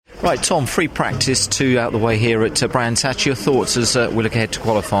Right, Tom, free practice 2 out the way here at Brands Hatch. Your thoughts as we look ahead to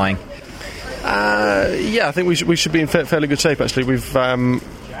qualifying? Yeah, I think we should be in fairly good shape. Actually, we've had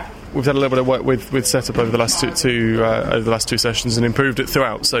a little bit of work with setup over the last two sessions and improved it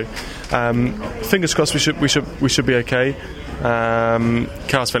throughout. So, fingers crossed, we should be okay.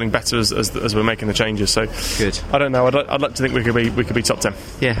 Car's feeling better as we're making the changes. So good. I don't know. I'd like to think we could be top 10.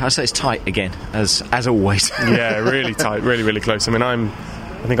 Yeah, I'd say it's tight again, as always. Yeah, really tight, really close. I mean, I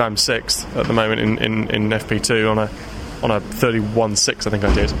think I'm 6th at the moment in FP2 on a 31.6. I think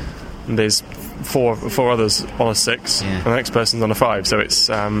I did. And there's four others on a 6, and the next person's on a 5. So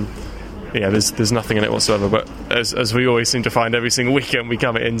it's there's nothing in it whatsoever. But as we always seem to find every single weekend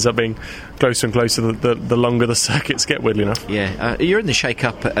it ends up being closer and closer the longer the circuits get, weirdly enough. Yeah, you're in the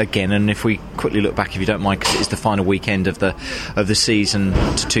shake-up again, and if we quickly look back, if you don't mind, because it's the final weekend of the season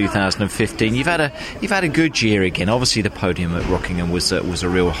to 2015, you've had a good year again. Obviously, the podium at Rockingham was a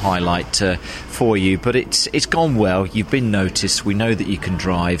real highlight for you, but it's gone well. You've been noticed. We know that you can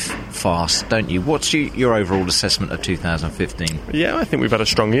drive fast, don't you? What's your overall assessment of 2015? Yeah, I think we've had a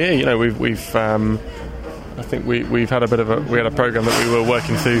strong year. You know, I think we've had a program that we were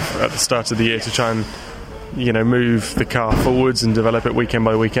working through at the start of the year to try and move the car forwards and develop it weekend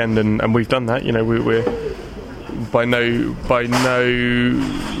by weekend, and we've done that. You know, we're by no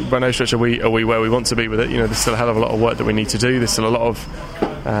stretch are we where we want to be with it. You know, there's still a hell of a lot of work that we need to do. There's still a lot of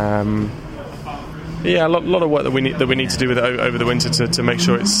a lot of work that we need to do with it over the winter to make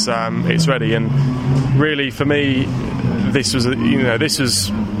sure it's ready. And really, for me, this was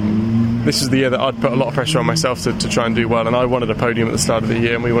the year that I'd put a lot of pressure on myself to try and do well, and I wanted a podium at the start of the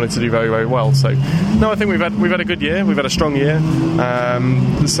year, and we wanted to do very, very well. So, no, I think we've had a good year. We've had a strong year.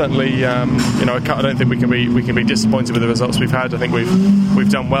 Certainly, I don't think we can be disappointed with the results we've had. I think we've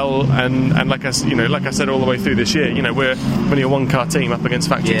done well, and like I said all the way through this year, we're only a one-car team up against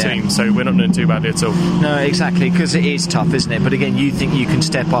factory teams, so we're not doing too badly at all. No, exactly, because it is tough, isn't it? But again, you think you can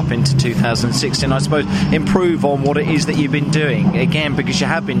step up into 2016, I suppose, improve on what it is that you've been doing again, because you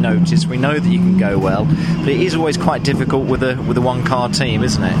have been noticed. We know that you can go well, but it is always quite difficult with a one-car team,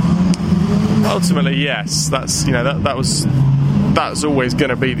 isn't it? Ultimately, yes. That's always going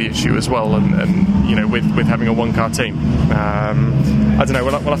to be the issue as well, and with having a one-car team. I don't know.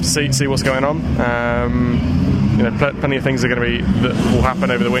 We'll have to see what's going on. Plenty of things that will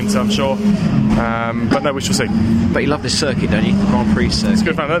happen over the winter, I'm sure. But no, we shall see. But you love this circuit, don't you? The Grand Prix circuit. It's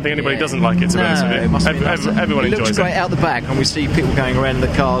good fun. I don't think anybody doesn't like it, to be honest with you. It must be everyone enjoys it. It looks great out the back, and we see people going around in the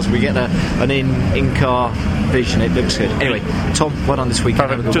cars. We get an in-car vision. It looks good. Anyway, Tom, well done this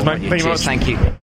weekend. Cheers, mate. Thank you very much. Thank you.